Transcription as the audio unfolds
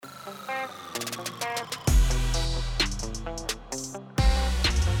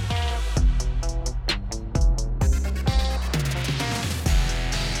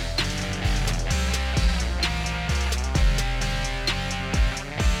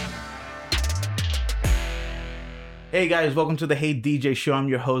Hey guys, welcome to the Hey DJ Show. I'm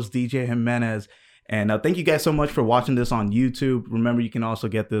your host, DJ Jimenez. And thank you guys so much for watching this on YouTube. Remember, you can also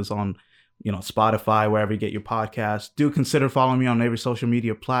get this on, Spotify, wherever you get your podcasts. Do consider following me on every social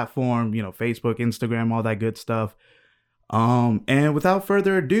media platform, Facebook, Instagram, all that good stuff. And without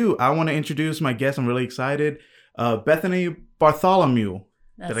further ado, I want to introduce my guest. I'm really excited. Bethany Bartholomew.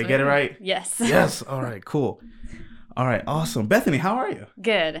 Did I get it right? Yes. Yes. All right, cool. All right, awesome. Bethany, how are you?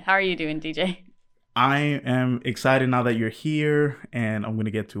 Good. How are you doing, DJ? I am excited now that you're here, and I'm going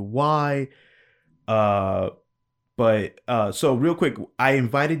to get to why. So real quick, I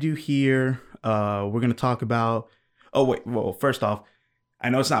invited you here. We're going to talk about... Oh, wait. Well, first off, I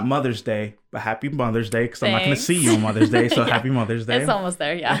know it's not Mother's Day, but happy Mother's Day, because I'm not going to see you on Mother's Day, so Yeah. Happy Mother's Day. It's almost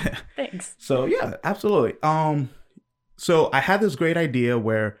there, yeah. Thanks. So, yeah, absolutely. So I had this great idea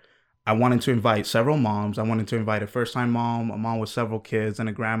where I wanted to invite several moms. I wanted to invite a first-time mom, a mom with several kids, and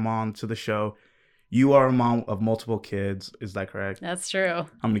a grandmom to the show. You are a mom of multiple kids. Is that correct? That's true.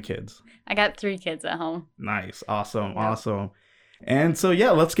 How many kids? I got 3 kids at home. Nice. Awesome. Yep. Awesome. And so,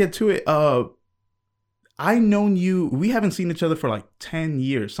 yeah, let's get to it. I known you. We haven't seen each other for like 10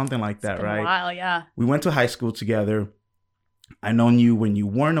 years, something like that, It's been right? a while, yeah. We went to high school together. I known you when you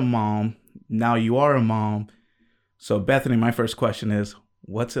weren't a mom. Now you are a mom. So, Bethany, my first question is,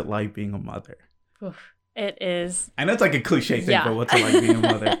 what's it like being a mother? Oof. It is. I know it's like a cliche thing, Yeah. but what's it like being a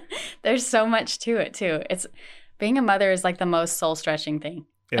mother? There's so much to it, too. Being a mother is like the most soul-stretching thing.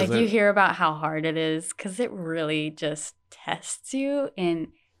 Is You it? hear about how hard it is because it really just tests you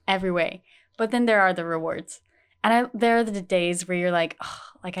in every way. But then there are the rewards. And there are the days where you're like, oh,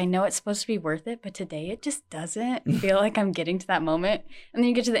 like I know it's supposed to be worth it, but today it just doesn't feel like I'm getting to that moment. And then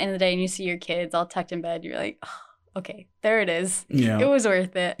you get to the end of the day and you see your kids all tucked in bed. You're like, oh, okay, there it is. Yeah. It was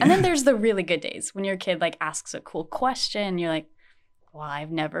worth it. And then there's the really good days when your kid like asks a cool question. You're like, well,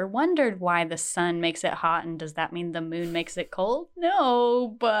 I've never wondered why the sun makes it hot, and does that mean the moon makes it cold?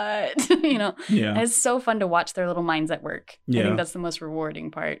 No, but Yeah. it's so fun to watch their little minds at work. I Yeah. think that's the most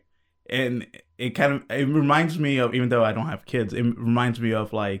rewarding part. And it reminds me of, even though I don't have kids, it reminds me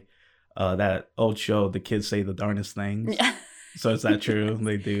of like that old show, The Kids Say the Darndest Things. Yeah, So is that true?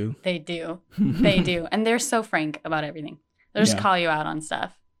 They do. they do. They do. And they're so frank about everything. They'll just Yeah. call you out on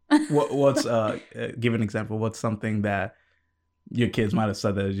stuff. What's give an example? What's something that your kids might have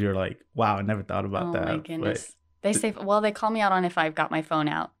said that you're like, wow, I never thought about Oh that. my goodness. They say, well, they call me out on if I've got my phone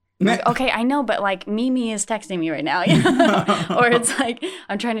out. But- Like, okay, I know, but like Mimi is texting me right now. Or it's like,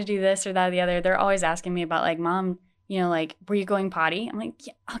 I'm trying to do this or that or the other. They're always asking me about like, Mom, like, were you going potty? I'm like,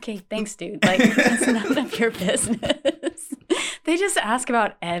 yeah, okay, thanks, dude. Like, it's none of your business. They just ask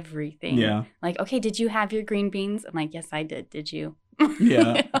about everything. Yeah. Like, okay, did you have your green beans? I'm like, yes, I did. Did you?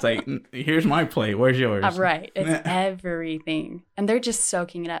 Yeah. It's like, here's my plate. Where's yours? Right. It's everything. And they're just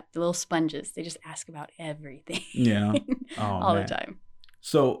soaking it up. The little sponges. They just ask about everything. Yeah. Oh, All man. the time.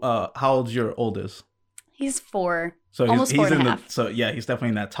 So how old's your oldest? He's 4. So Almost 4 and a in half. he's definitely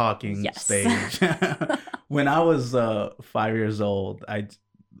in that talking Yes. stage. When I was 5 years old,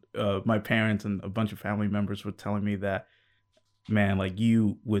 my parents and a bunch of family members were telling me that, man, like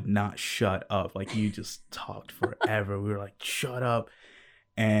you would not shut up. Like you just talked forever. We were like, shut up.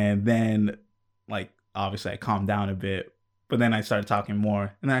 And then like obviously I calmed down a bit, but then I started talking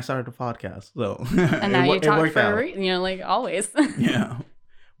more, and then I started the podcast. So And now you it talk worked for out. a reason, like always. Yeah.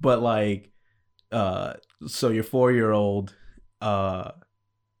 But like so your 4-year-old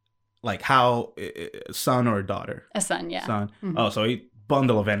like how son or daughter? A son, yeah. Son. Mhm. Oh, so a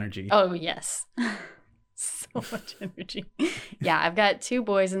bundle of energy. Oh, yes. So much energy. Yeah, I've got 2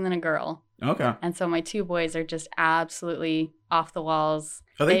 boys and then a girl. Okay. And so my 2 boys are just absolutely off the walls.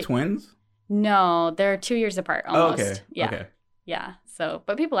 Are they twins? No, they're 2 years apart Oh, almost. okay. Yeah. Okay. Yeah. So,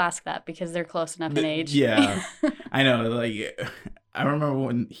 but people ask that because they're close enough in age. Yeah. I know. Like, I remember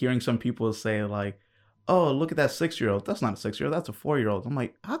when hearing some people say like, "Oh, look at that 6-year-old. That's not a 6-year-old. That's a 4-year-old." I'm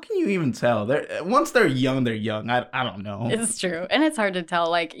like, how can you even tell? Once they're young, they're young. I don't know. It's true. And it's hard to tell.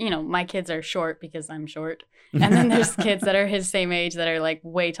 Like, my kids are short because I'm short. And then there's kids that are his same age that are like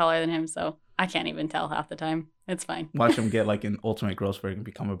way taller than him. So I can't even tell half the time. It's fine. Watch him get like an ultimate growth spurt and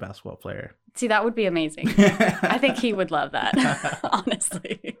become a basketball player. See, that would be amazing. I think he would love that,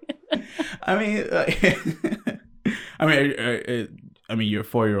 honestly. I mean, your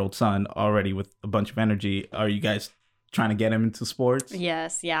 4-year-old son already with a bunch of energy. Are you guys trying to get him into sports?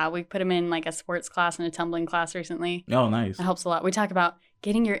 Yes. Yeah. We put him in like a sports class and a tumbling class recently. Oh, nice. It helps a lot. We talk about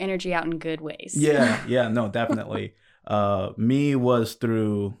getting your energy out in good ways. Yeah, no, definitely. Me was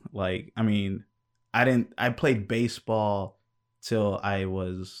through I played baseball till I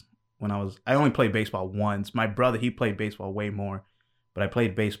only played baseball once. My brother, he played baseball way more, but I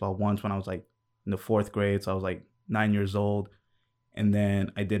played baseball once when I was like in the 4th grade. So I was like 9 years old. And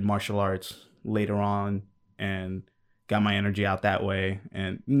then I did martial arts later on and got my energy out that way.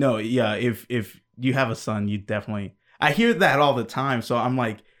 And no, yeah, if you have a son, you definitely, I hear that all the time. So I'm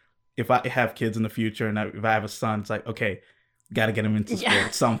like, if I have kids in the future and if I have a son, it's like, okay, got to get him into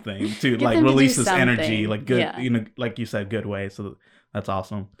sports, something to Get like them to release do his energy, something. like good, Yeah. you know, like you said, good way. So that's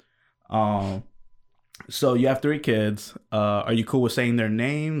awesome. So you have 3 kids. Are you cool with saying their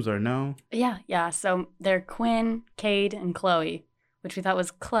names or no? Yeah. So they're Quinn, Cade, and Chloe, which we thought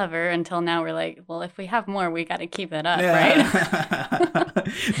was clever until now we're like, well, if we have more, we got to keep it up, right?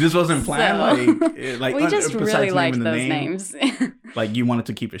 This wasn't planned. So, like we just besides really liked naming the those name, names. Like you wanted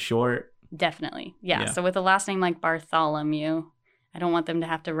to keep it short. Definitely. Yeah. Yeah. So with a last name like Bartholomew, I don't want them to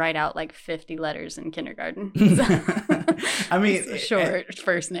have to write out like 50 letters in kindergarten. I mean, It's a short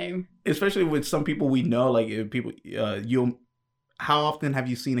first name. especially with some people we know, like if people, how often have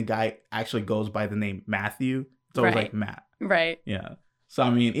you seen a guy actually goes by the name Matthew? It's always Right. like Matt. Right. Yeah. So, I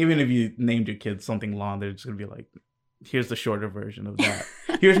mean, even if you named your kid something long, they're just going to be like, here's the shorter version of that.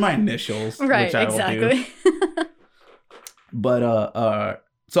 Here's my initials. Right. Which I will do. Exactly. But,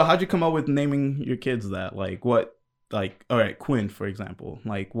 so how'd you come up with naming your kids that? Like what, like, all right, Quinn, for example,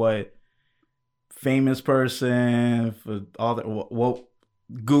 like what famous person for all that, what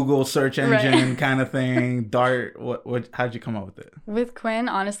Google search engine Right. kind of thing, Dart, how'd you come up with it? With Quinn,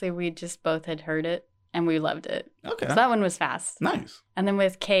 honestly, we just both had heard it and we loved it. Okay. So that one was fast. Nice. And then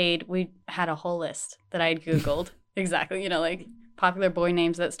with Cade, we had a whole list that I'd Googled. Exactly. Like popular boy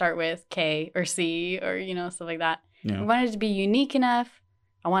names that start with K or C or, stuff like that. Yeah. We wanted it to be unique enough.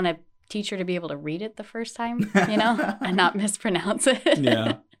 I want a teacher to be able to read it the first time, and not mispronounce it.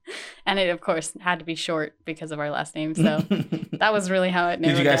 Yeah. And it, of course, had to be short because of our last name. So that was really how it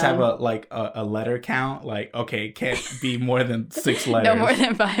narrowed Did you guys down. have a letter count? Like, okay, it can't be more than 6 letters. No more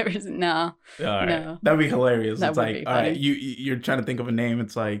than 5 or no. All right. No. That'd be hilarious. That It's would like, be all right, funny. you're trying to think of a name.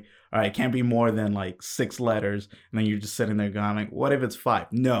 It's like, all right, it can't be more than like 6 letters. And then you're just sitting there going like, what if it's 5?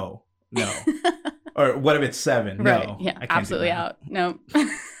 No. Or what if it's 7? Right. No. Yeah. I can't do Absolutely that. out. No.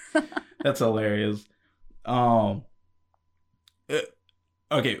 That's hilarious.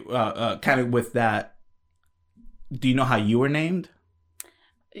 Okay. Kind of with that, do you know how you were named?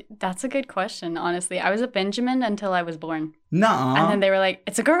 That's a good question, honestly. I was a Benjamin until I was born. Nuh-uh. And then they were like,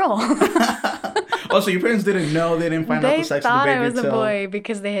 it's a girl. Oh, so your parents didn't know? They didn't find out They the sex of thought the baby I was a until... boy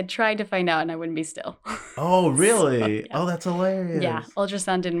because they had tried to find out and I wouldn't be still. Oh, really? So, yeah. Oh, that's hilarious. Yeah.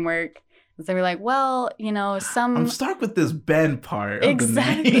 Ultrasound didn't work. They were like, well, some... I'm stuck with this Ben part of the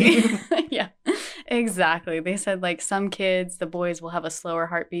Exactly. name. Yeah, exactly. They said like some kids, the boys will have a slower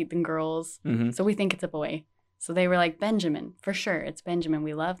heartbeat than girls. Mhm. So we think it's a boy. So they were like, Benjamin, for sure. It's Benjamin.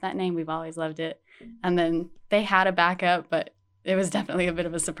 We love that name. We've always loved it. And then they had a backup, but it was definitely a bit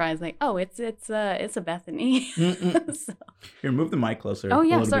of a surprise. Like, oh, it's a Bethany. So, Here, move the mic closer. Oh,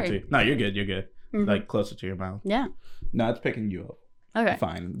 yeah, a little sorry. bit to you. No, you're good. You're good. mhm. Like closer to your mouth. Yeah. No, it's picking you up. Okay.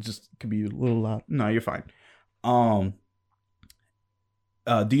 Fine. It just could be a little loud. No, you're fine. Do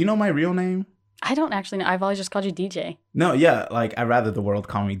you know my real name? I don't actually know. I've always just called you DJ. No, yeah. Like I'd rather the world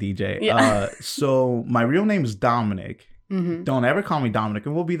call me DJ. Yeah. So my real name is Dominic. Mm-hmm. Don't ever call me Dominic,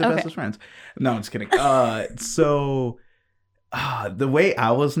 and we'll be the Okay. bestest friends. No, I'm just kidding. So the way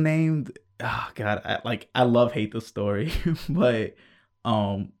I was named, God, I love hate this story, but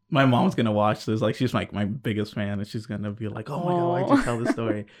my mom's gonna watch this. Like she's like my biggest fan, and she's gonna be like, "Oh my God, why'd you tell this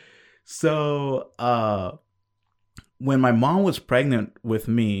story?" So when my mom was pregnant with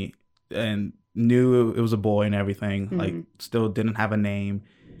me and knew it was a boy and everything, like still didn't have a name,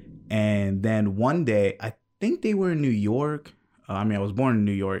 and then one day I think they were in New York. I was born in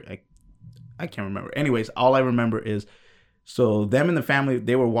New York. I can't remember. Anyways, all I remember is, so them and the family,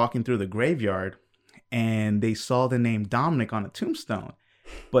 they were walking through the graveyard and they saw the name Dominic on a tombstone.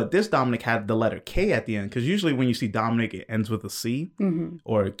 But this Dominic had the letter K at the end, because usually when you see Dominic, it ends with a C Mm-hmm.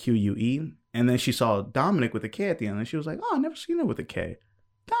 or a Q-U-E. And then she saw Dominic with a K at the end and she was like, oh, I've never seen it with a K.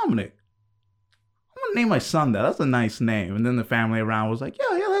 Dominic. I'm going to name my son that. That's a nice name. And then the family around was like,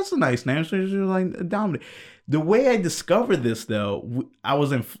 yeah, that's a nice name. So she was like, Dominic. The way I discovered this, though,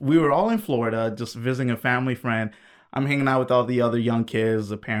 we were all in Florida just visiting a family friend. I'm hanging out with all the other young kids.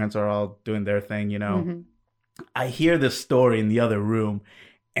 The parents are all doing their thing, Mm-hmm. I hear this story in the other room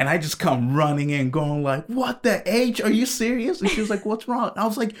and I just come running in going like, what the H? Are you serious? And she was like, what's wrong? I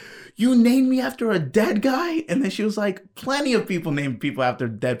was like, you named me after a dead guy? And then she was like, plenty of people name people after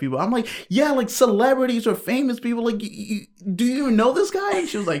dead people. I'm like, yeah, like celebrities or famous people. Like, do you even know this guy? And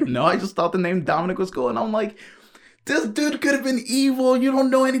she was like, no, I just thought the name Dominic was cool. And I'm like, This dude could have been evil. You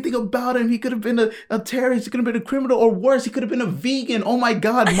don't know anything about him. He could have been a terrorist. He could have been a criminal, or worse, he could have been a vegan. Oh my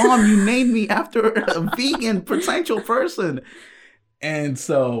God, Mom, you named me after a vegan potential person. And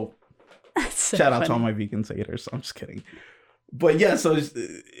so, shout out to all my vegan haters. I'm just kidding. But yeah, so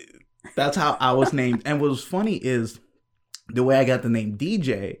that's how I was named. And what was funny is the way I got the name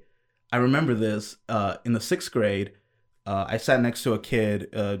DJ. I remember this in the 6th grade. I sat next to a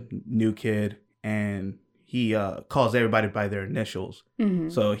kid, a new kid, and he calls everybody by their initials. Mm-hmm.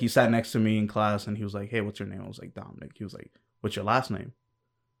 So he sat next to me in class and he was like, hey, what's your name? I was like, Dominic. He was like, what's your last name?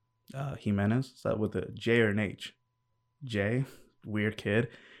 Jimenez. Is that with a J or an H? J? Weird kid.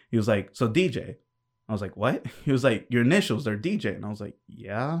 He was like, so DJ. I was like, what? He was like, your initials are DJ. And I was like,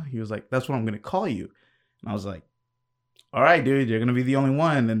 yeah. He was like, that's what I'm going to call you. And I was like, all right, dude, you're going to be the only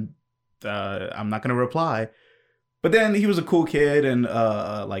one. And I'm not going to reply. But then he was a cool kid and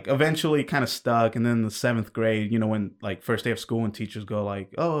like eventually kind of stuck. And then in the 7th grade, you know, when like first day of school and teachers go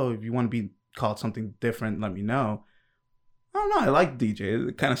like, oh, if you want to be called something different, let me know. I don't know. I like DJ.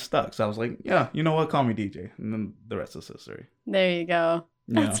 It kind of stuck. So I was like, yeah, you know what? Call me DJ. And then the rest is history. There you go.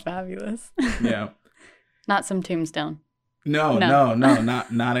 That's fabulous. Yeah. Not some tombstone. No,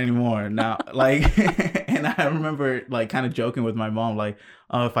 not anymore. Now, like, and I remember like kind of joking with my mom, like,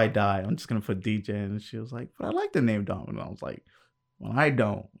 oh, if I die, I'm just going to put DJ. And she was like, but I like the name Dominic. I was like, well, I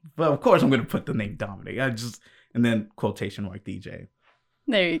don't. But of course I'm going to put the name Dominic. And then quotation mark DJ.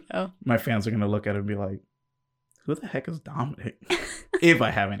 There you go. My fans are going to look at it and be like, who the heck is Dominic? If I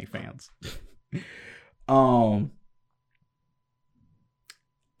have any fans.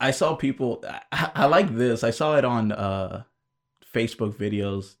 I saw people, I like this. I saw it on Facebook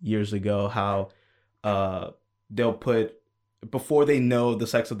videos years ago, how they'll put, before they know the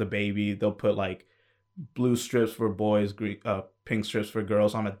sex of the baby, they'll put like blue strips for boys, pink strips for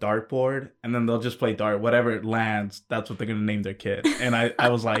girls on a dartboard, and then they'll just play dart. Whatever it lands, that's what they're gonna name their kid. And I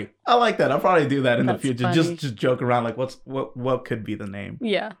was like, I like that. I'll probably do that in the future. Funny. Just joke around like what could be the name.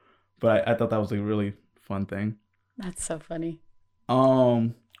 Yeah. But I thought that was a really fun thing. That's so funny.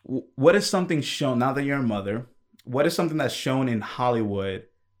 What is something shown, now that you're a mother, what is something that's shown in Hollywood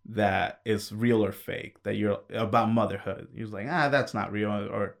that is real or fake, that you're about motherhood? You're like, that's not real,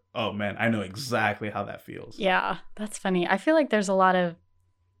 or, oh man, I know exactly how that feels. Yeah, that's funny. I feel like there's a lot of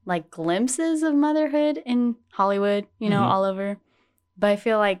like glimpses of motherhood in Hollywood, you know, all over. But I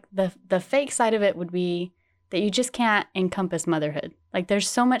feel like the fake side of it would be that you just can't encompass motherhood. Like there's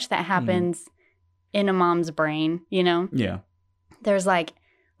so much that happens in a mom's brain, you know? Yeah. There's like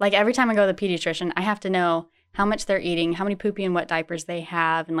every time I go to the pediatrician, I have to know how much they're eating, how many poopy and wet diapers they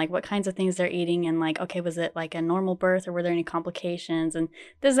have, and like what kinds of things they're eating, and like, okay, was it like a normal birth or were there any complications, and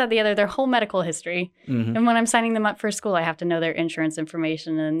this, that, the other, their whole medical history. Mm-hmm. And when I'm signing them up for school, I have to know their insurance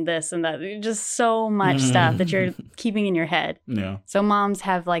information and this and that. Just so much stuff that you're keeping in your head. Yeah. So moms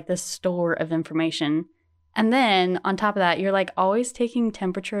have like this store of information. And then on top of that, you're like always taking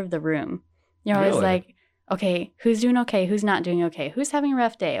temperature of the room. You're always like, okay, who's doing okay? Who's not doing okay? Who's having a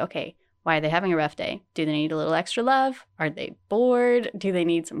rough day? Okay. Why are they having a rough day? Do they need a little extra love? Are they bored? Do they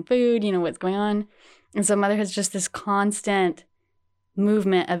need some food? You know, what's going on? And so motherhood's just this constant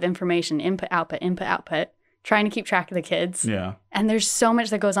movement of information, input, output, trying to keep track of the kids. Yeah. And there's so much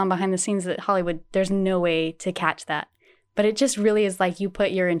that goes on behind the scenes that Hollywood, there's no way to catch that. But it just really is like you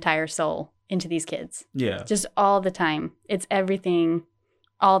put your entire soul into these kids. Yeah. Just all the time. It's everything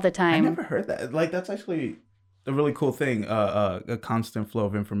all the time. I never heard that. Like, that's actually a really cool thing, a constant flow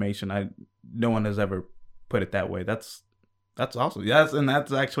of information. No one has ever put it that way. That's awesome. Yes, and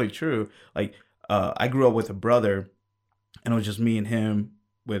that's actually true. Like, I grew up with a brother, and it was just me and him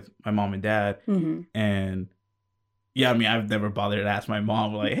with my mom and dad. Mm-hmm. And yeah, I mean, I've never bothered to ask my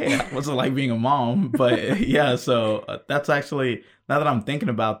mom, like, hey, what's it like being a mom? But yeah, so that's actually, now that I'm thinking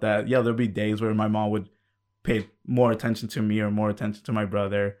about that, yeah, there'll be days where my mom would pay more attention to me or more attention to my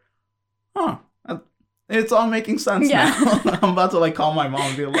brother. It's all making sense now. I'm about to like call my mom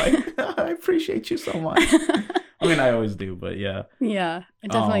and be like, I appreciate you so much. I mean, I always do, but yeah. Yeah, I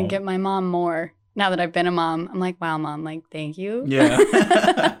definitely get my mom more. Now that I've been a mom, I'm like, wow, mom, like, thank you. Yeah.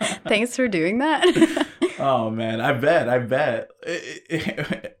 Thanks for doing that. Oh, man, I bet.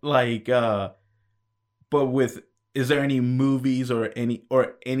 Like, but is there any movies or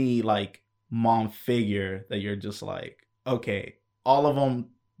any like mom figure that you're just like, okay, all of them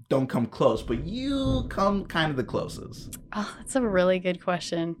don't come close, but you come kind of the closest? Oh, that's a really good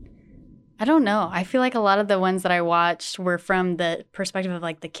question. I don't know. I feel like a lot of the ones that I watched were from the perspective of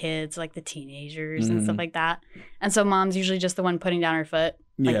like the kids, like the teenagers and stuff like that. And so mom's usually just the one putting down her foot,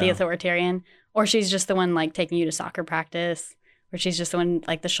 like the authoritarian, or she's just the one like taking you to soccer practice, where she's just the one,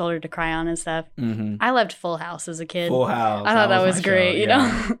 like the shoulder to cry on and stuff. Mm-hmm. I loved Full House as a kid. Full House. I thought that was my great, show. you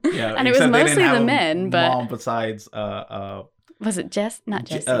know? Yeah. And it was Except they mostly didn't have the a men, but mom besides was it Jess? Not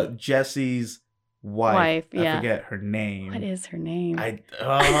Jessie. Jesse's wife. Yeah. I forget her name. What is her name? I'm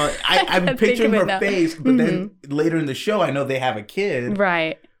can't picturing think of her it now. face, but then later in the show, I know they have a kid.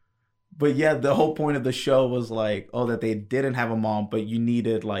 Right. But yeah, the whole point of the show was like, that they didn't have a mom, but you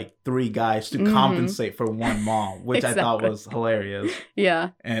needed like 3 guys to compensate for one mom, which I thought was hilarious. Yeah.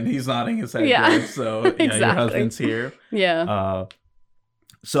 And he's nodding his head. Yeah. Good, so yeah, Exactly. your husband's here. Yeah.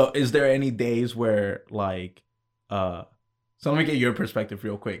 So is there any days where like, so let me get your perspective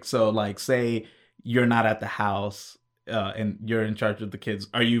real quick. So like, say you're not at the house and you're in charge of the kids.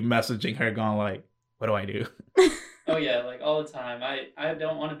 Are you messaging her going like, what do I do? Oh yeah, like all the time. I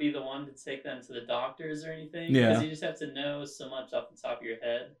don't want to be the one to take them to the doctors or anything. Yeah. Because you just have to know so much off the top of your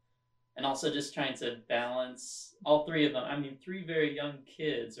head. And also just trying to balance all 3 of them. I mean, 3 very young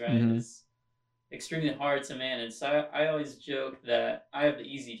kids, right? Mhm. It's extremely hard to manage. So I always joke that I have the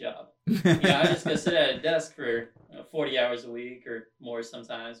easy job. I just go sit at a desk for 40 hours a week or more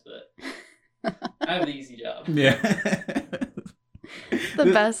sometimes, but I have the easy job. Yeah. The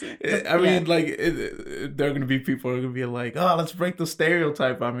best. I mean, like, there are gonna be people who are gonna be like, "Oh, let's break the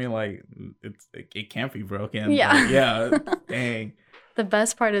stereotype." I mean, like, it can't be broken. Yeah. Like, yeah. Dang. The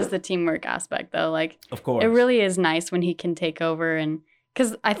best part is the teamwork aspect, though. Like, Of course. it really is nice when he can take over, and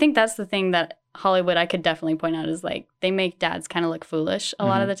because I think that's the thing that Hollywood I could definitely point out is like they make dads kind of look foolish a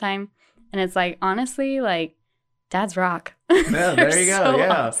lot of the time, and it's like honestly, like dads rock. Yeah, there you go. So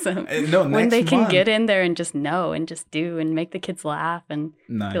yeah. awesome. No, When next they can month. get in there and just know and just do and make the kids laugh, and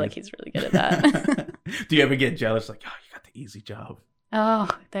I feel like he's really good at that. Do you ever get jealous? Like, oh, you got the easy job. Oh,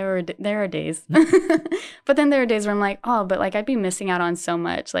 there are days. But then there are days where I'm like, oh, but like I'd be missing out on so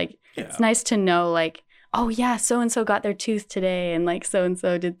much. Like Yeah. it's nice to know like, oh yeah, so and so got their tooth today, and like so and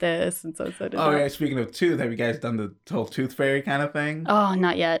so did this, and so did Oh, that. yeah. Speaking of tooth, have you guys done the whole tooth fairy kind of thing? Oh,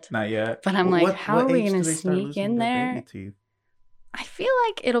 not yet. Not yet. But I'm like, how are we age gonna do they start sneak losing in their there? baby teeth? I feel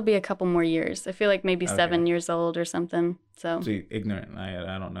like it'll be a couple more years. I feel like maybe Okay. 7 years old or something. So See, ignorant.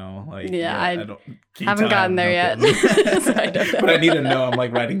 I don't know. Like, Yeah, I don't. Can you haven't tell I gotten have there no yet. kids? So I don't know. But I need to know. I'm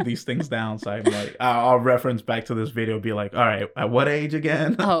like writing these things down, so I'm like, I'll reference back to this video. Be like, all right, at what age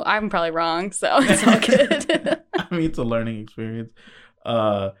again? oh, I'm probably wrong, so it's all good. I mean, it's a learning experience.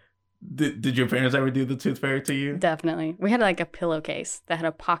 Did your parents ever do the tooth fairy to you? Definitely. We had like a pillowcase that had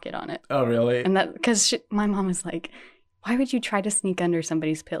a pocket on it. Oh, really? And that, because my mom was like, why would you try to sneak under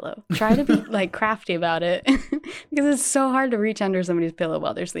somebody's pillow? Try to be like crafty about it. Because it's so hard to reach under somebody's pillow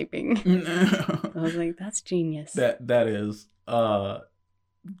while they're sleeping. I was like, that's genius. That is. Do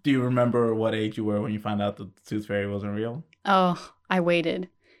you remember what age you were when you found out that the tooth fairy wasn't real? Oh, I waited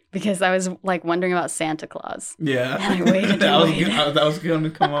because I was like wondering about Santa Claus. Yeah. And I waited that, and was, waited. that was going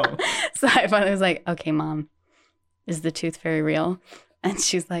to come up. So I finally was like, okay, Mom, is the tooth fairy real? And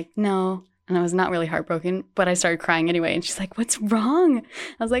she's like, no. And I was not really heartbroken, but I started crying anyway. And she's like, what's wrong?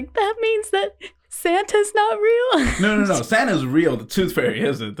 I was like, that means that Santa's not real. No. Santa's real. The tooth fairy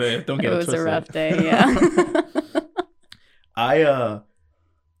isn't. Don't get it was twisted. a rough day, yeah.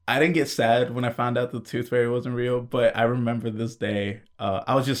 I didn't get sad when I found out the tooth fairy wasn't real, but I remember this day.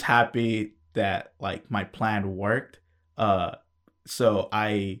 I was just happy that like my plan worked. So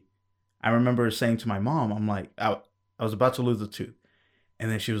I remember saying to my mom, I'm like, I was about to lose a tooth,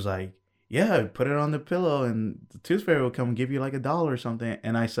 and then she was like, yeah, put it on the pillow and the tooth fairy will come and give you like $1 or something.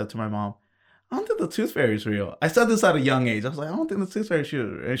 And I said to my mom, I don't think the tooth fairy is real. I said this at a young age. I was like, I don't think the tooth fairy is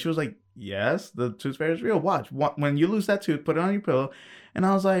real. And she was like, yes, the tooth fairy is real. Watch. When you lose that tooth, put it on your pillow. And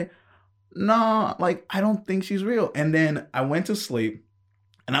I was like, no, like, I don't think she's real. And then I went to sleep.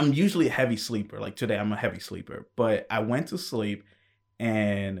 And I'm usually a heavy sleeper. Like today, I'm a heavy sleeper. But I went to sleep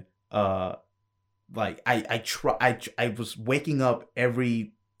and like I was waking up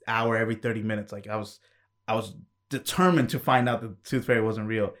every hour, every 30 minutes. Like I was determined to find out that the tooth fairy wasn't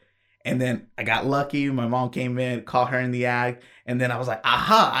real. And then I got lucky. My mom came in, caught her in the act. And then I was like,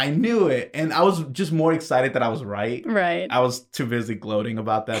 aha, I knew it. And I was just more excited that I was right. Right. I was too busy gloating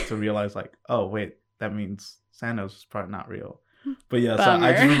about that to realize like, oh, wait, that means Santa's probably not real. But yeah, Bummer. so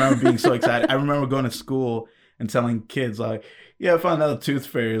I just remember being so excited. I remember going to school and telling kids like, yeah, I found out the tooth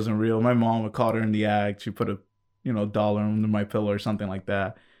fairy isn't real. My mom would caught her in the act. She put a, $1 under my pillow or something like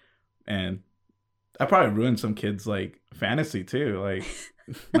that. And I probably ruined some kids' like fantasy too. Like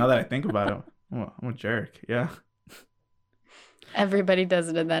now that I think about it, I'm a jerk. Yeah. Everybody does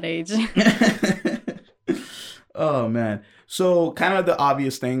it at that age. Oh man. So kind of the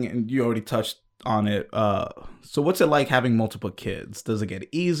obvious thing, and you already touched on it. So what's it like having multiple kids? Does it get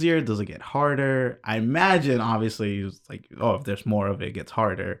easier? Does it get harder? I imagine, obviously, it's like, oh, if there's more of it, it gets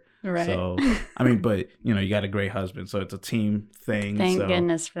harder. Right. So, I mean, but, you know, you got a great husband, so it's a team thing. Thank so.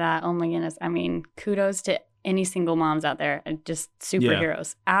 goodness for that. Oh my goodness. I mean, kudos to any single moms out there. Just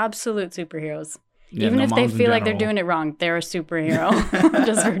superheroes. Absolute superheroes. Yeah, Even no, if they moms in feel like they're general. doing it wrong, they're a superhero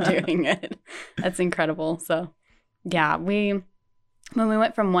just for doing it. That's incredible. So, yeah, when we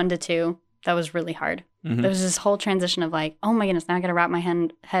went from 1 to 2, that was really hard. Mhm. There was this whole transition of like, oh my goodness, now I got to wrap my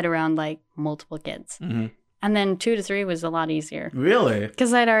head around like multiple kids. Mhm. And then 2 to 3 was a lot easier Really?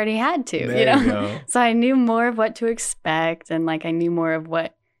 because I'd already had to, There you know? you go. So I knew more of what to expect, and like I knew more of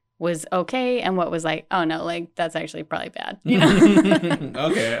what was okay and what was like, oh no, like that's actually probably bad, you know?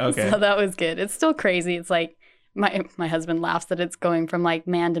 Okay. So that was good. It's still crazy. It's like my husband laughs that it's going from like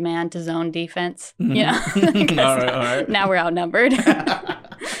man to man to zone defense, you know? 'Cause All right. now we're outnumbered.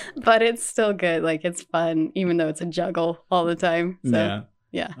 But it's still good. Like it's fun, even though it's a juggle all the time. So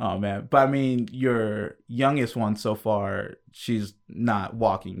yeah. Oh man, but I mean, your youngest one so far, she's not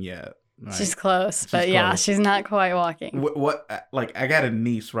walking yet. Right? She's close, She's but yeah, close. she's not quite walking. What like I got a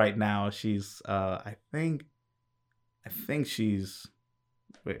niece right now. She's I think she's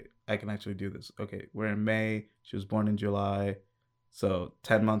wait, I can actually do this. Okay, we're in May. She was born in July. So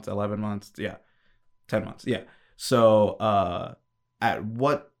 10 months, 11 months. Yeah. 10 months. Yeah. So at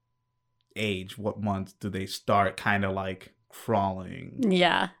what age, what month do they start kind of like crawling?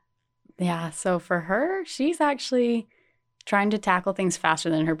 Yeah. So for her, she's actually trying to tackle things faster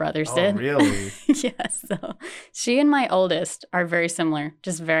than her brothers Oh, did. really? Yes. So she and my oldest are very similar,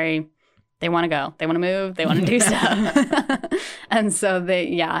 just very, they want to go, they want to move, they want to do stuff. And so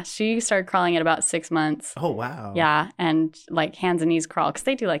she started crawling at about 6 months. Oh, wow. Yeah. And like hands and knees crawl because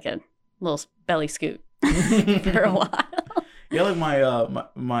they do like a little belly scoot for a while. Yeah, like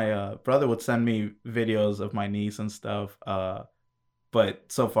my brother would send me videos of my niece and stuff. But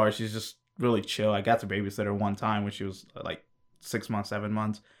so far she's just really chill. I got to babysit her one time when she was like 6 months, 7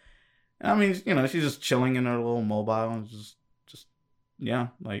 months. And I mean, you know, she's just chilling in her little mobile and just yeah,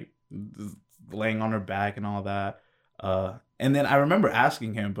 like laying on her back and all that. And then I remember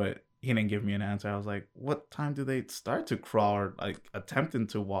asking him, but he didn't give me an answer. I was like, what time do they start to crawl or like attempting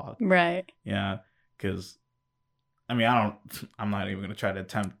to walk? Right. Yeah, because I mean, I'm not even going to try to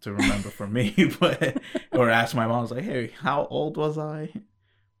attempt to remember for me, but, or ask my mom, I was like, hey, how old was I?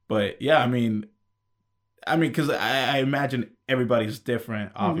 But yeah, I mean, because I imagine everybody's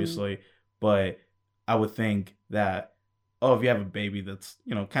different, obviously, but I would think that, oh, if you have a baby that's,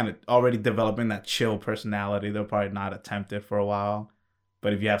 you know, kind of already developing that chill personality, they'll probably not attempt it for a while.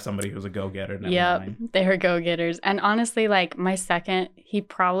 But if you have somebody who's a go-getter, never mind. They're go-getters. And honestly, like my second, he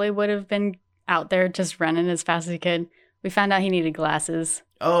probably would have been out there just running as fast as he could. We found out he needed glasses.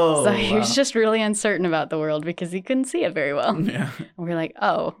 Oh, so he was just really uncertain about the world because he couldn't see it very well. Yeah. And we're like,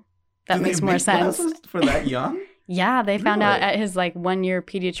 oh, that Do makes they more make sense. glasses for that young? Yeah, they found out Really? at his like 1-year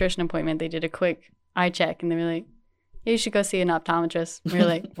pediatrician appointment, they did a quick eye check and they were like, yeah, you should go see an optometrist. We were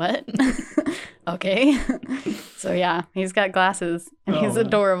like, what? Okay. So yeah, he's got glasses and he's man.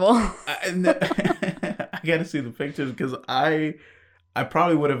 adorable. I gotta see the pictures because I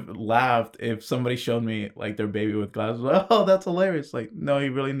probably would have laughed if somebody showed me like their baby with glasses. Like, oh, that's hilarious. Like, no, he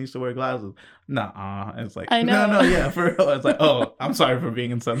really needs to wear glasses. Nah, it's like, I know. no, yeah, for real. It's like, oh, I'm sorry for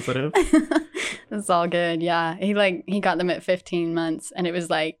being insensitive. It's all good. Yeah. He got them at 15 months and it was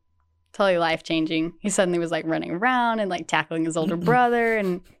like totally life changing. He suddenly was like running around and like tackling his older brother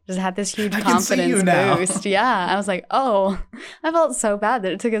and just had this huge I can see confidence you now. boost. Yeah. I was like, oh, I felt so bad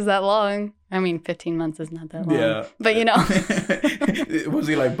that it took us that long. I mean, 15 months is not that long. Yeah. But you know. Was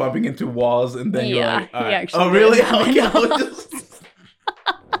he like bumping into walls and then you're like, all he right. actually Oh, really? did. I Okay, know. I was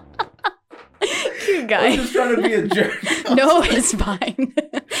Cute I guy. was just trying to be a jerk. No, it's fine.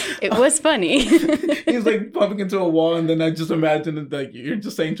 It was funny. He's like bumping into a wall, and then I just imagine it, like you're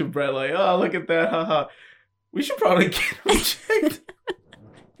just saying to Brett, like, "Oh, look at that, haha. We should probably get him checked."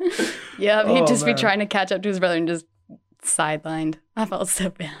 Yeah, he'd Oh, just be man. trying to catch up to his brother and just sidelined. I felt so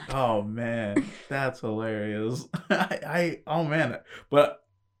bad. Oh man, that's hilarious. Oh man, but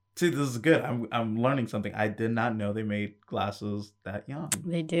see, this is good. I'm learning something. I did not know they made glasses that young.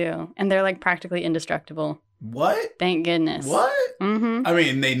 They do, and they're like practically indestructible. What? Thank goodness. What? Mm-hmm. I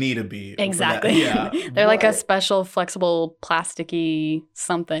mean, they need to be for that. Exactly. Yeah, They're like a What? special, flexible, plasticky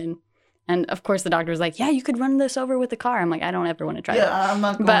something. And of course, the doctor was like, "Yeah, you could run this over with the car." I'm like, "I don't ever want to try that." Yeah, I'm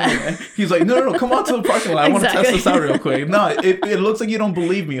not going. But- He's like, no, come on to the parking lot. I want to test Exactly. this out real quick. No, it looks like you don't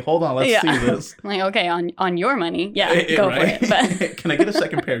believe me. Hold on, let's see this. I'm like, okay, on your money, yeah, go Right? for it. But Can I get a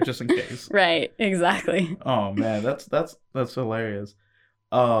second pair just in case? right, exactly. Oh man, that's hilarious.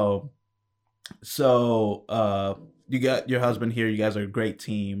 Oh, So you got your husband here. You guys are a great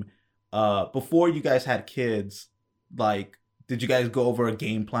team. Before you guys had kids, like, did you guys go over a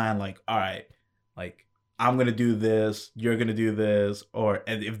game plan? Like, all right, like I'm gonna do this, you're gonna do this, or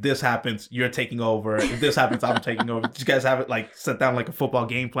and if this happens, you're taking over. If this happens, I'm taking over. Did you guys have it like set down like a football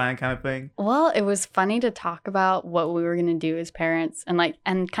game plan kind of thing? Well, it was funny to talk about what we were going to do as parents and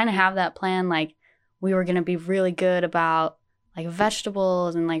kind of have that plan. Like, we were going to be really good about like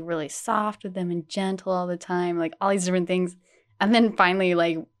vegetables and like really soft with them and gentle all the time, like all these different things. And then finally,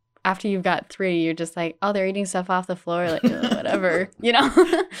 like, after you've got 3, you're just like, oh, they're eating stuff off the floor, like, whatever, you know?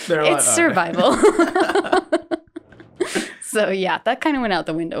 It's survival. So, yeah, that kind of went out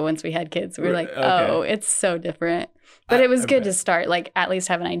the window once we had kids. We were like, oh, it's so different. But it was good to start, like, at least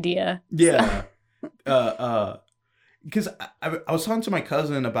have an idea. Yeah. Because I was talking to my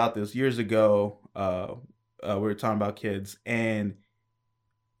cousin about this years ago. We were talking about kids. And,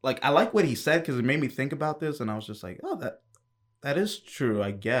 like, I like what he said because it made me think about this. And I was just like, oh, that is true, I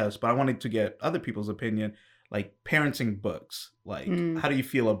guess. But I wanted to get other people's opinion, like parenting books. Like, how do you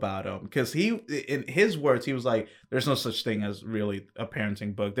feel about them? Because in his words, he was like, there's no such thing as really a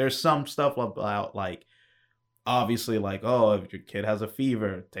parenting book. There's some stuff about, like, obviously, like, oh, if your kid has a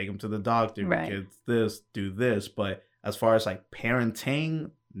fever, take him to the doctor. Right. Your kid's this, do this. But as far as, like, parenting,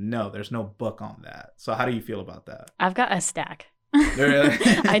 no, there's no book on that. So how do you feel about that? I've got a stack.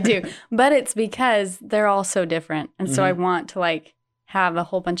 I do, but it's because they're all so different, and so I want to like have a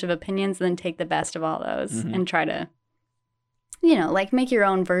whole bunch of opinions and then take the best of all those and try to, you know, like make your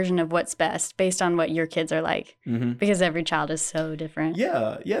own version of what's best based on what your kids are like, because every child is so different.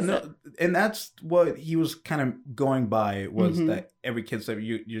 No, and that's what he was kind of going by was that every kid's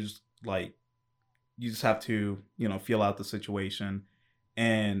you just like you just have to, you know, feel out the situation.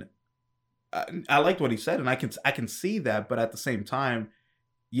 And I liked what he said, and I can see that, but at the same time,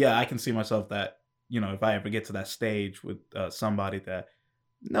 yeah, I can see myself that, you know, if I ever get to that stage with somebody that,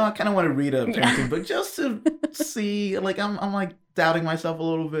 no, I kind of want to read a parenting book just to see, like, I'm like doubting myself a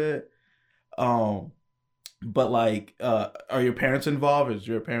little bit. But like, are your parents involved? Is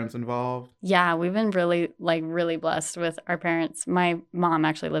your parents involved? Yeah, we've been really blessed with our parents. My mom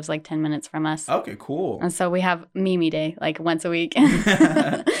actually lives like 10 minutes from us. Okay, cool. And so we have Mimi Day like once a week,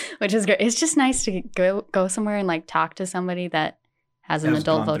 which is great. It's just nice to go somewhere and like talk to somebody that has an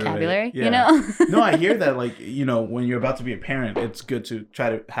adult vocabulary, you know? No, I hear that, like, you know, when you're about to be a parent, it's good to try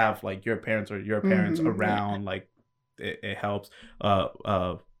to have like your parents or your parents around. Like it helps.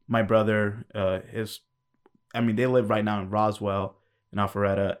 My brother, they live right now in Roswell, in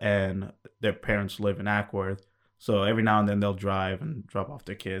Alpharetta, and their parents live in Ackworth. So every now and then they'll drive and drop off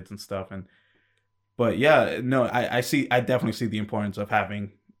their kids and stuff. But yeah, no, I definitely see the importance of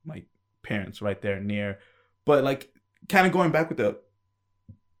having like parents right there near. But like kind of going back with the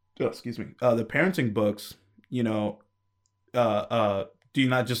parenting books, you know, do you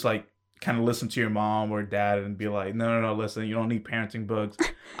not just like kind of listen to your mom or dad and be like, no, listen, you don't need parenting books.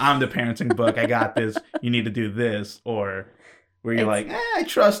 I'm the parenting book. I got this. You need to do this. Or where you're like, I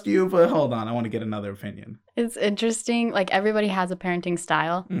trust you, but hold on, I want to get another opinion. It's interesting. Like, everybody has a parenting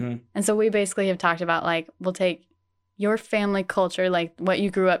style. And so we basically have talked about, like, we'll take your family culture, like what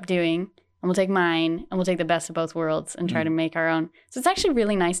you grew up doing, and we'll take mine, and we'll take the best of both worlds and try to make our own. So it's actually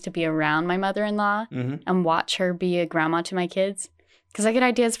really nice to be around my mother-in-law and watch her be a grandma to my kids. Because I get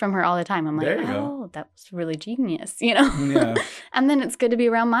ideas from her all the time. I'm like, oh, that was really genius, you know? Yeah. And then it's good to be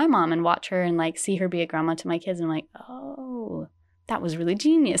around my mom and watch her and like see her be a grandma to my kids. And I'm like, oh, that was really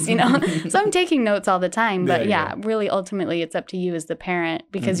genius, you know? So I'm taking notes all the time. But really, ultimately, it's up to you as the parent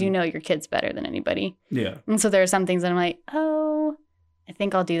because you know your kids better than anybody. Yeah. And so there are some things that I'm like, oh, I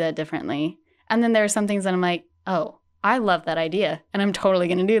think I'll do that differently. And then there are some things that I'm like, oh, I love that idea, and I'm totally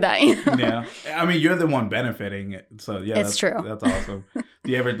going to do that. You know? Yeah. I mean, you're the one benefiting it. So, yeah. It's true. That's awesome.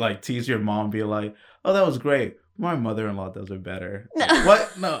 Do you ever, like, tease your mom, be like, oh, that was great. My mother-in-law does it better. Like,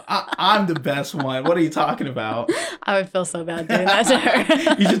 what? No, I'm the best one. What are you talking about? I would feel so bad doing that to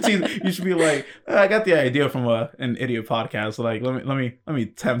her. You should be like, I got the idea from an idiot podcast. Like, let me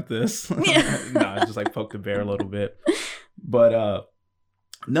tempt this. No, just like poke the bear a little bit. But,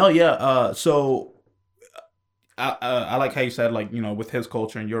 no, yeah. So I like how you said, like, you know, with his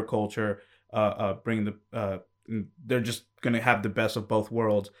culture and your culture, bringing they're just going to have the best of both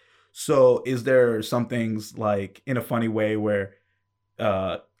worlds. So is there some things like in a funny way where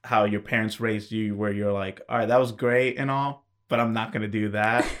how your parents raised you where you're like, all right, that was great and all, but I'm not going to do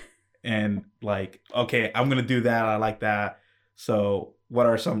that. And like, okay, I'm going to do that. I like that. So what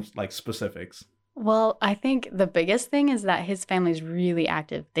are some like specifics? Well, I think the biggest thing is that his family's really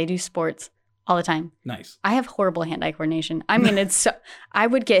active. They do sports all the time. Nice. I have horrible hand-eye coordination. I mean, I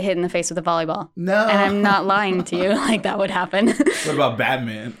would get hit in the face with a volleyball. No. And I'm not lying to you. Like, that would happen. What about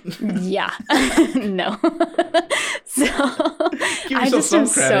Batman? Yeah. No. So Give I yourself just some am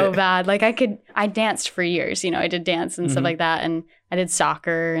so credit. bad. Like, I danced for years. You know, I did dance and stuff like that. And I did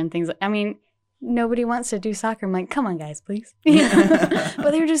soccer and things. I mean, nobody wants to do soccer. I'm like, come on, guys, please.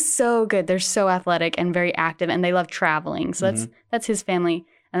 But they're just so good. They're so athletic and very active. And they love traveling. So that's his family.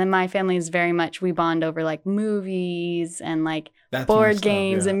 And then my family is very much, we bond over like movies and like That's board my stuff,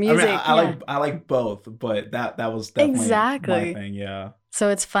 games yeah. and music. I mean, I like both, but that was definitely Exactly. my thing. Yeah. So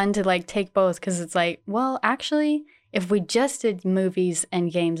it's fun to like take both because it's like, well, actually, if we just did movies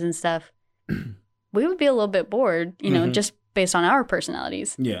and games and stuff, we would be a little bit bored, you know, just based on our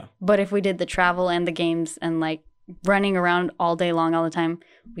personalities. Yeah. But if we did the travel and the games and like running around all day long all the time,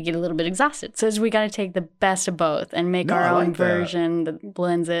 we get a little bit exhausted. So we got to take the best of both and make our own version that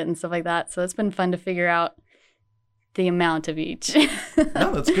blends it and stuff like that. So it's been fun to figure out the amount of each.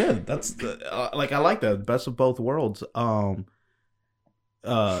 No, that's good. That's like I like that, best of both worlds.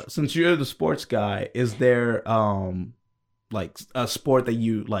 Since you're the sports guy, is there like a sport that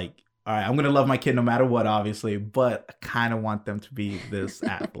you like? All right, I'm gonna love my kid no matter what, obviously, but I kind of want them to be this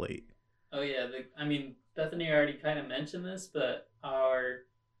athlete. Oh yeah, I mean, Bethany already kind of mentioned this, but our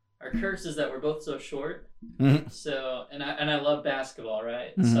curse is that we're both so short. So and I love basketball,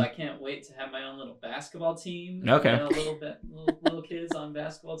 right? So I can't wait to have my own little basketball team. Okay. Little kids on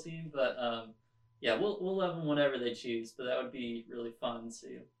basketball team, but yeah, we'll love them whenever they choose. But that would be really fun. So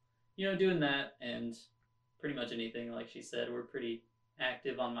doing that and pretty much anything, like she said, we're pretty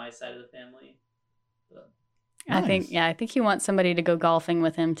active on my side of the family. So. Nice. I think he wants somebody to go golfing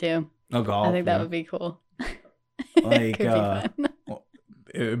with him too. Oh, golf. I think that would be cool. Like, Could be fun. well,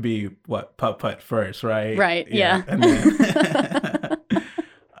 it would be what putt first, right? Right. Yeah. And then,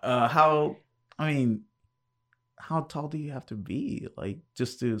 how tall do you have to be, like,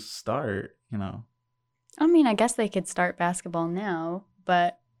 just to start? You know. I mean, I guess they could start basketball now,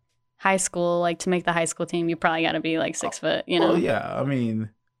 but high school, like to make the high school team, you probably got to be like 6 foot. You know. Well, yeah. I mean,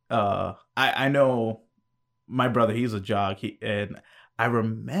 I know my brother. He's a jock. And I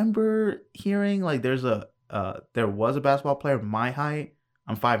remember hearing like there was a basketball player my height.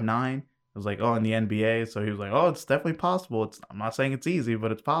 I'm 5'9". It was like, oh, in the NBA. So he was like, oh, it's definitely possible. I'm not saying it's easy,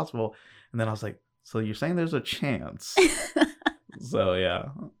 but it's possible. And then I was like, so you're saying there's a chance? So yeah.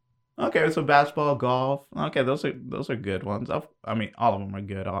 Okay, so basketball, golf. Okay, those are good ones. I mean, all of them are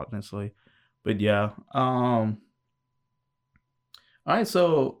good, honestly. But yeah. All right,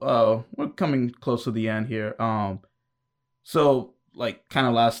 so we're coming close to the end here. So like kind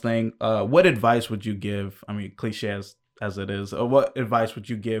of last thing, what advice would you give? I mean, cliche as it is, what advice would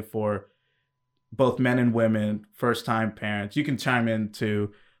you give for both men and women, first time parents? You can chime in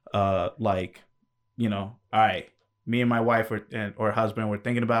to like, all right, me and my wife or husband were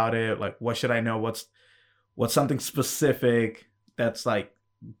thinking about it. Like, what should I know? What's something specific that's like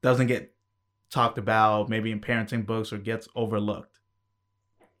doesn't get talked about maybe in parenting books or gets overlooked?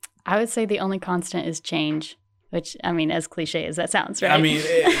 I would say the only constant is change, which, I mean, as cliche as that sounds, right? I mean,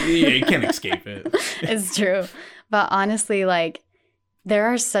 you can't escape it. It's true. But honestly, like, there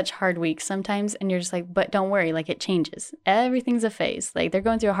are such hard weeks sometimes, and you're just like, but don't worry, like, it changes. Everything's a phase. Like, they're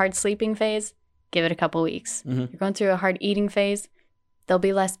going through a hard sleeping phase, give it a couple weeks. You're going through a hard eating phase, they'll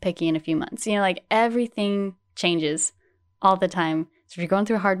be less picky in a few months. Like, everything changes all the time. So if you're going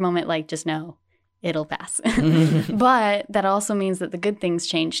through a hard moment, like, just know it'll pass. But that also means that the good things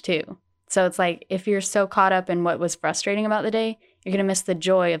change too. So it's like, if you're so caught up in what was frustrating about the day, you're going to miss the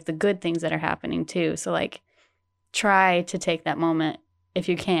joy of the good things that are happening too. So like, try to take that moment if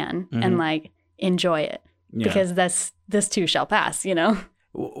you can and like enjoy it because this too shall pass,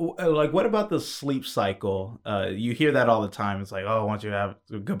 Like, what about the sleep cycle? You hear that all the time. It's like, oh, I want you to have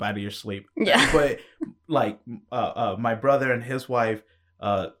a good bite of your sleep. Yeah. But like my brother and his wife,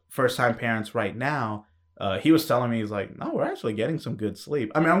 first time parents right now, he was telling me, he's like, no, we're actually getting some good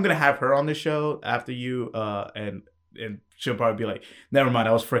sleep. I mean, I'm going to have her on the show after you, and she'll probably be like, never mind,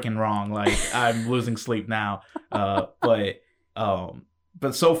 I was freaking wrong. Like, I'm losing sleep now. But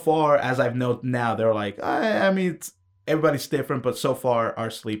so far, as I've known now, they're like, I mean, everybody's different, but so far our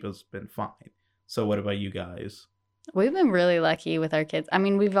sleep has been fine. So what about you guys? We've been really lucky with our kids. I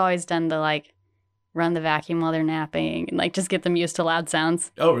mean, we've always done the like run the vacuum while they're napping and like just get them used to loud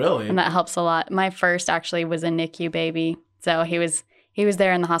sounds. Oh, really? And that helps a lot. My first actually was a NICU baby. So he was He was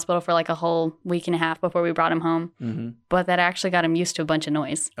there in the hospital for like a whole week and a half before we brought him home. Mm-hmm. But that actually got him used to a bunch of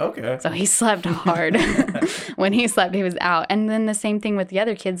noise. Okay. So he slept hard. When he slept, he was out. And then the same thing with the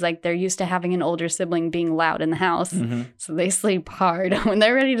other kids. Like they're used to having an older sibling being loud in the house. Mm-hmm. So they sleep hard. When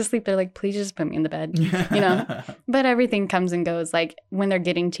they're ready to sleep, they're like, please just put me in the bed, you know? But everything comes and goes. Like when they're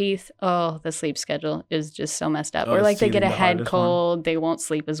getting teeth, the sleep schedule is just so messed up. Or like they get a head cold, they won't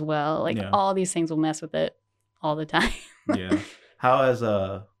sleep as well. Like all these things will mess with it all the time. Yeah. How has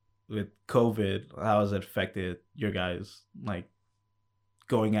with COVID, how has it affected your guys like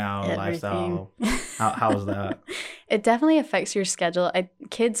going out, Everything. lifestyle? How was that? It definitely affects your schedule.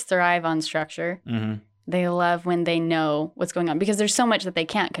 Kids thrive on structure. Mm-hmm. They love when they know what's going on because there's so much that they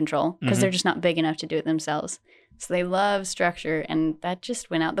can't control because they're just not big enough to do it themselves. So they love structure, and that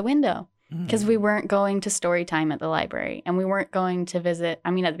just went out the window because we weren't going to story time at the library, and we weren't going to visit. I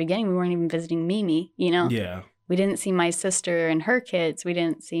mean, at the beginning, we weren't even visiting Mimi, you know? Yeah. We didn't see my sister and her kids. We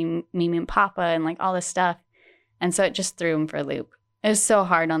didn't see Mimi and Papa and like all this stuff. And so it just threw them for a loop. It was so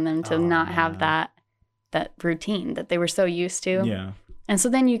hard on them to not have that routine that they were so used to. Yeah. And so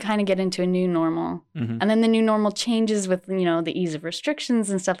then you kind of get into a new normal. Mm-hmm. And then the new normal changes with, you know, the ease of restrictions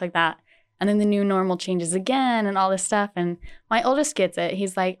and stuff like that. And then the new normal changes again and all this stuff. And my oldest gets it.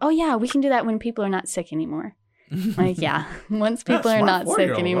 He's like, oh, yeah, we can do that when people are not sick anymore. Like, yeah, once people are not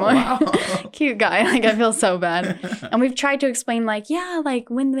sick anymore. Wow. Cute guy. Like, I feel so bad. And we've tried to explain, like, yeah, like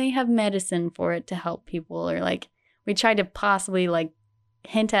when they have medicine for it to help people, or like we tried to possibly like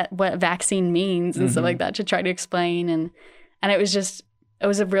hint at what vaccine means and stuff like that to try to explain. And it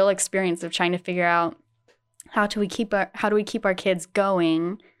was a real experience of trying to figure out how do we keep our kids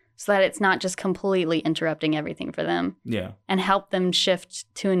going so that it's not just completely interrupting everything for them. Yeah. And help them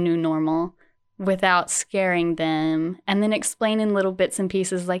shift to a new normal without scaring them, and then explaining little bits and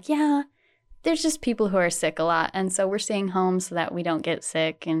pieces like, yeah, there's just people who are sick a lot, and so we're staying home so that we don't get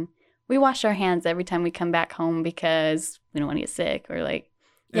sick, and we wash our hands every time we come back home because we don't want to get sick, or like,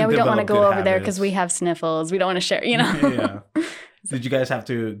 yeah, we don't want to go over there because we have sniffles. We don't want to share, you know? Yeah. Did you guys have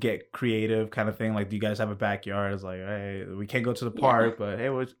to get creative kind of thing? Like, do you guys have a backyard? It's like, hey, we can't go to the park, but hey,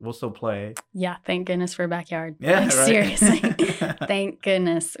 we'll still play. Yeah, thank goodness for a backyard. Yeah, like, right. Seriously. Thank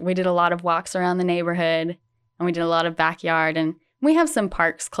goodness. We did a lot of walks around the neighborhood, and we did a lot of backyard. And we have some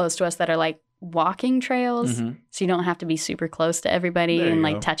parks close to us that are like walking trails, so you don't have to be super close to everybody and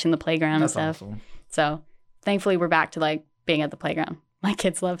like touching the playground and stuff. Awesome. So thankfully, we're back to like being at the playground. My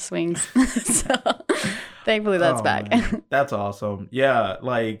kids love swings. So thankfully that's back. That's awesome. Yeah,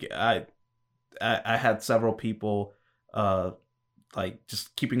 like I had several people like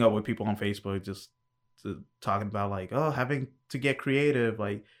just keeping up with people on Facebook, just talking about like, having to get creative.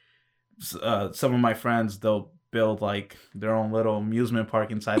 Like some of my friends, they'll build like their own little amusement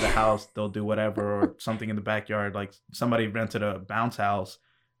park inside the house. They'll do whatever, or something in the backyard. Like somebody rented a bounce house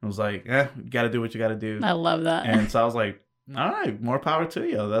and was like, you got to do what you got to do. I love that. And so I was like, all right, more power to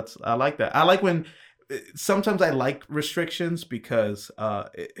you. I like that. I like when sometimes I like restrictions because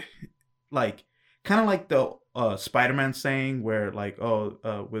like kind of like the Spider-Man saying where like,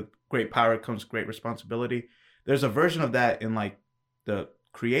 with great power comes great responsibility. There's a version of that in like the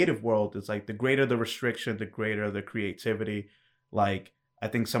creative world. It's like the greater the restriction, the greater the creativity. Like I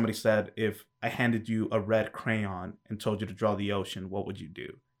think somebody said, if I handed you a red crayon and told you to draw the ocean, what would you do?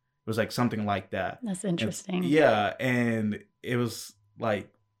 It was like something like that. That's interesting. And it was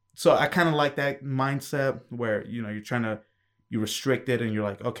like, so I kind of like that mindset where, you know, you restrict it and you're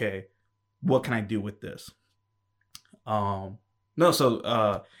like, okay, what can I do with this? I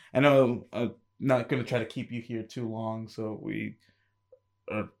know I'm not going to try to keep you here too long. So we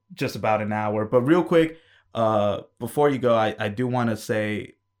are just about an hour, but real quick, before you go, I do want to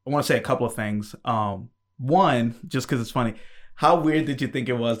say a couple of things. One, just cause it's funny, how weird did you think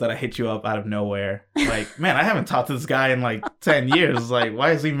it was that I hit you up out of nowhere? Like, man, I haven't talked to this guy in like 10 years. Like,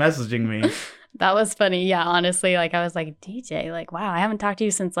 why is he messaging me? That was funny. Yeah, honestly, like I was like, DJ, like, wow, I haven't talked to you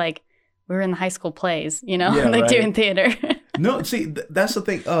since like we were in the high school plays, you know, like doing theater. No, see, that's the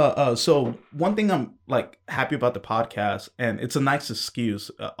thing. So one thing I'm like happy about the podcast, and it's a nice excuse,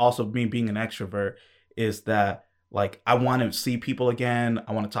 also me being an extrovert, is that like I want to see people again.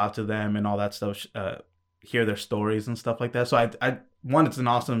 I want to talk to them and all that stuff. Hear their stories and stuff like that. So I one, it's an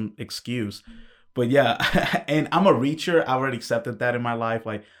awesome excuse, but yeah, and I'm a reacher. I already accepted that in my life.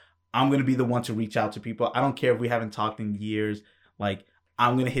 Like I'm going to be the one to reach out to people. I don't care if we haven't talked in years. Like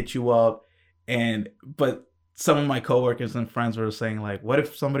I'm going to hit you up. But some of my coworkers and friends were saying like, what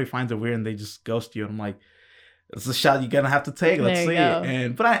if somebody finds it weird and they just ghost you? And I'm like, it's a shot you're going to have to take. Let's see.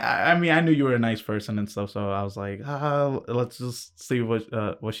 But I mean, I knew you were a nice person and stuff. So I was like, let's just see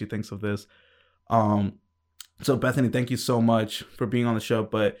what she thinks of this. So Bethany, thank you so much for being on the show.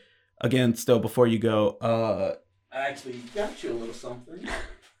 But again, still before you go, I actually got you a little something.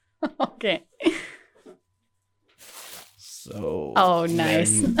 Okay. So oh,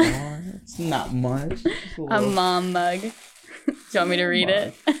 nice. There you are. It's not much. A mom mug. Do you want me to read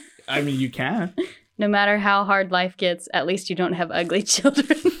it? I mean, you can. No matter how hard life gets, at least you don't have ugly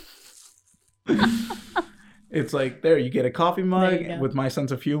children. It's like, there, you get a coffee mug with my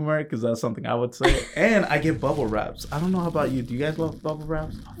sense of humor, because that's something I would say. And I get bubble wraps. I don't know about you. Do you guys love bubble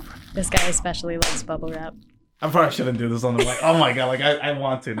wraps? This guy especially loves bubble wrap. I probably shouldn't do this on the mic. Oh my God, like I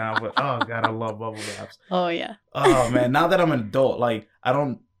want to now, but oh God, I love bubble wraps. Oh yeah. Oh man, now that I'm an adult, like I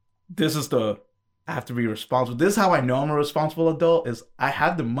have to be responsible. This is how I know I'm a responsible adult, is I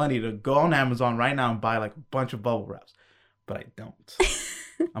have the money to go on Amazon right now and buy like a bunch of bubble wraps, but I don't.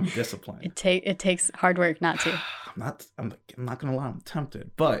 I'm disciplined. It takes hard work not to. I'm not gonna lie, I'm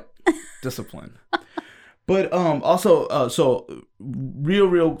tempted, but discipline. But also, so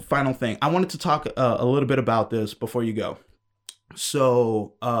real final thing. I wanted to talk a little bit about this before you go.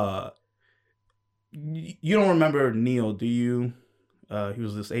 So you don't remember Neil, do you? He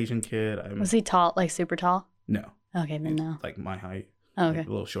was this Asian kid. Was he tall, like super tall? No. Okay, then no. Like my height. Oh, okay. Like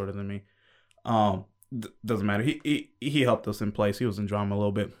a little shorter than me. Doesn't matter. He helped us in place. He was in drama a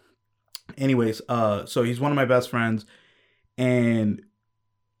little bit. Anyways, so he's one of my best friends, and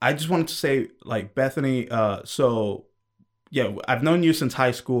I just wanted to say, like, Bethany, so yeah, I've known you since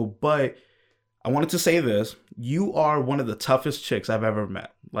high school, but I wanted to say this. You are one of the toughest chicks I've ever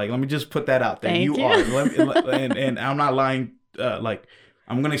met. Like, let me just put that out there. Thank you. Are. And I'm not lying. Like,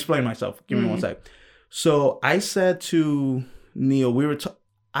 I'm going to explain myself. Give me 1 sec. So I said to Neil,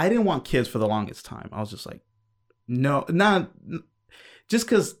 I didn't want kids for the longest time. I was just like, no, not just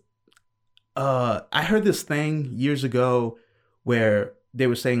because I heard this thing years ago where they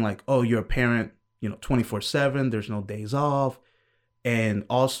were saying like, oh, you're a parent, 24/7. There's no days off. And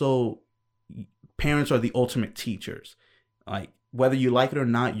also parents are the ultimate teachers. Like, whether you like it or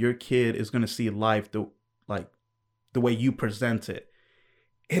not, your kid is going to see life the way you present it.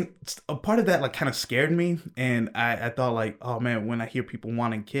 And a part of that like kind of scared me. And I thought like, oh man, when I hear people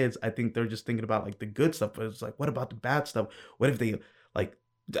wanting kids, I think they're just thinking about like the good stuff. But it's like, what about the bad stuff? What if they like,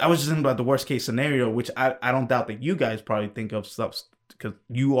 I was just thinking about the worst case scenario, which I don't doubt that you guys probably think of stuff because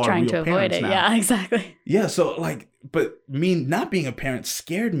you are trying real to avoid it. now. Yeah, exactly. Yeah. So like, but me not being a parent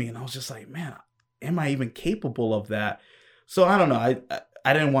scared me. And I was just like, man, am I even capable of that? So I don't know.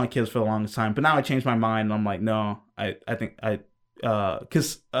 I didn't want kids for the longest time, but now I changed my mind. And I'm like, no, I think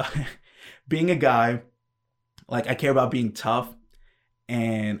because being a guy, like I care about being tough.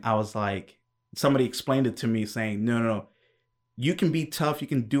 And I was like, somebody explained it to me saying, no, you can be tough. You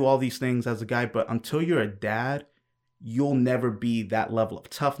can do all these things as a guy, but until you're a dad, you'll never be that level of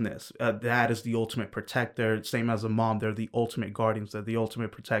toughness. Dad is the ultimate protector. Same as a mom, they're the ultimate guardians. They're the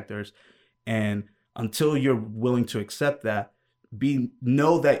ultimate protectors. And until you're willing to accept that,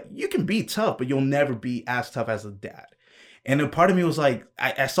 know that you can be tough, but you'll never be as tough as a dad. And a part of me was like,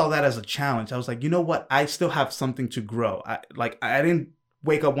 I saw that as a challenge. I was like, you know what? I still have something to grow. I didn't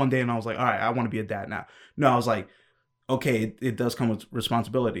wake up one day and I was like, all right, I want to be a dad now. No, I was like, okay, it does come with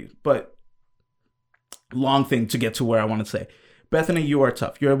responsibility. But long thing to get to where I want to say. Bethany, you are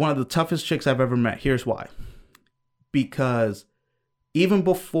tough. You're one of the toughest chicks I've ever met. Here's why. Because even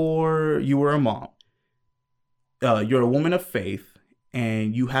before you were a mom, you're a woman of faith.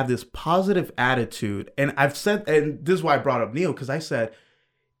 And you have this positive attitude. And I've said, and this is why I brought up Neil, because I said,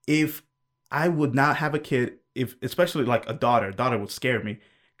 if I would not have a kid, especially like a daughter would scare me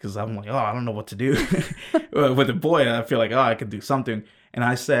because I'm like, oh, I don't know what to do. With a boy, I feel like, oh, I could do something. And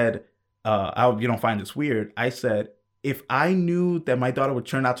I said, you don't find this weird. I said, if I knew that my daughter would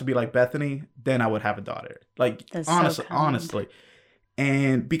turn out to be like Bethany, then I would have a daughter. Like, honestly.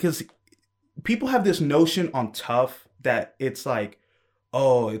 And because people have this notion on tough that it's like,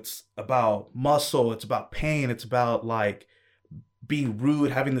 oh, it's about muscle, it's about pain, it's about like being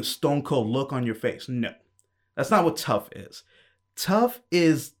rude, having this stone cold look on your face. No, that's not what tough is. Tough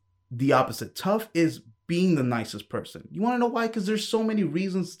is the opposite. Tough is being the nicest person. You want to know why? Because there's so many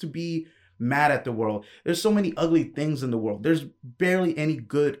reasons to be mad at the world. There's so many ugly things in the world. There's barely any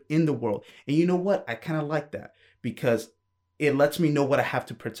good in the world. And you know what? I kind of like that because it lets me know what I have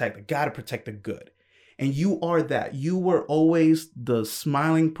to protect. I got to protect the good. And you are that. You were always the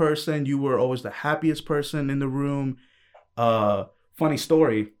smiling person. You were always the happiest person in the room. Funny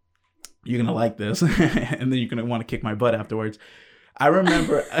story. You're going to like this. And then you're going to want to kick my butt afterwards. I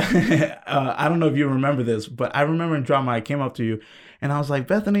remember, I don't know if you remember this, but I remember in drama, I came up to you and I was like,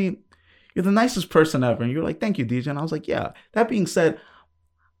 Bethany, you're the nicest person ever. And you're like, thank you, DJ. And I was like, yeah. That being said,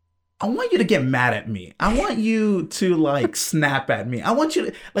 I want you to get mad at me. I want you to like snap at me. I want you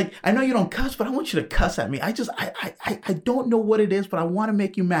to like, I know you don't cuss, but I want you to cuss at me. I don't know what it is, but I want to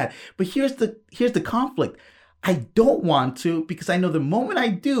make you mad. But here's the conflict. I don't want to, because I know the moment I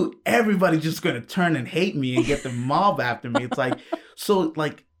do, everybody's just going to turn and hate me and get the mob after me. It's like, so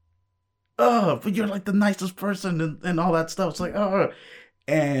like, but you're like the nicest person and all that stuff. It's like,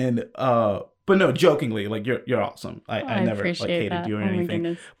 and, but no, jokingly, like you're awesome. I never like hated that. You or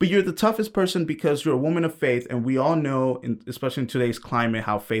anything. But you're the toughest person because you're a woman of faith, and we all know, especially in today's climate,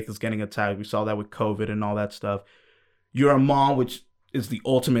 how faith is getting attacked. We saw that with COVID and all that stuff. You're a mom, which is the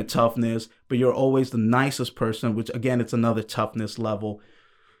ultimate toughness, but you're always the nicest person, which again, it's another toughness level.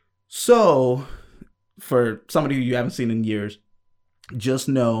 So, for somebody who you haven't seen in years, just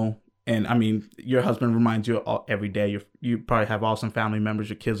know. And I mean, your husband reminds you every day. You probably have awesome family members.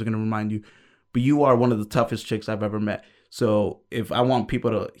 Your kids are going to remind you. But you are one of the toughest chicks I've ever met. So if I want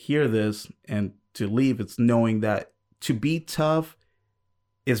people to hear this and to leave, it's knowing that to be tough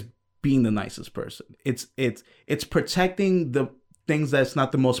is being the nicest person. It's protecting the things that's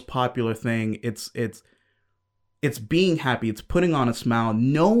not the most popular thing. It's being happy. It's putting on a smile,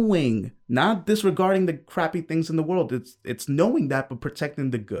 knowing, not disregarding the crappy things in the world. It's knowing that, but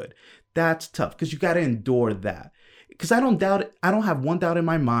protecting the good. That's tough because you got to endure that. Because I don't have one doubt in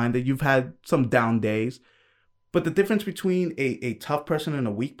my mind that you've had some down days. But the difference between a tough person and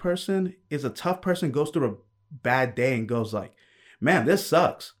a weak person is a tough person goes through a bad day and goes like, man, this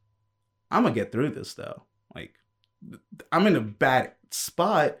sucks. I'm going to get through this though. Like, I'm in a bad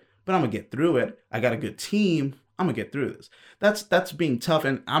spot, but I'm going to get through it. I got a good team. I'm going to get through this. That's being tough.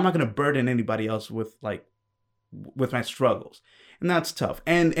 And I'm not going to burden anybody else with my struggles. And that's tough.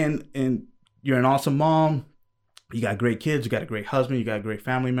 And you're an awesome mom. You got great kids, you got a great husband, you got great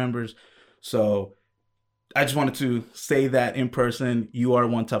family members. So I just wanted to say that in person, you are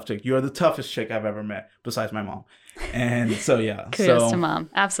one tough chick. You are the toughest chick I've ever met, besides my mom. And so, yeah. Kudos to mom.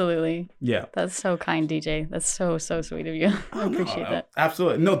 Absolutely. Yeah. That's so kind, DJ. That's so sweet of you. I appreciate that.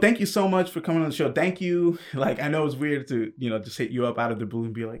 Absolutely. No, thank you so much for coming on the show. Thank you. Like, I know it's weird to, just hit you up out of the blue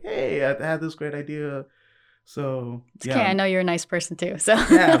and be like, hey, I had this great idea. So it's okay. I know you're a nice person too. So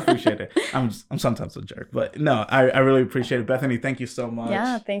yeah, I appreciate it. I'm sometimes a jerk, but no, I really appreciate it. Bethany, thank you so much.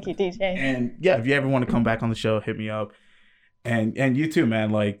 Yeah, thank you, DJ. And yeah, if you ever want to come back on the show, hit me up. And you too, man.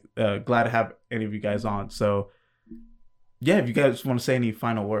 Like, glad to have any of you guys on. So yeah, if you guys want to say any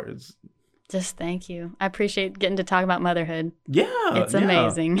final words. Just thank you. I appreciate getting to talk about motherhood. Yeah. It's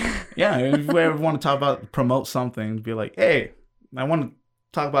amazing. Yeah. If you ever want to talk about, promote something, be like, hey, I want to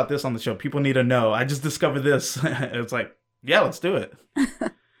talk about this on the show. People need to know. I just discovered this. It's like, yeah, let's do it.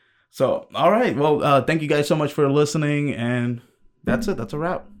 So, all right. Well, thank you guys so much for listening. And that's it. That's a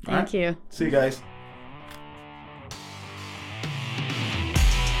wrap. Thank you. See you guys.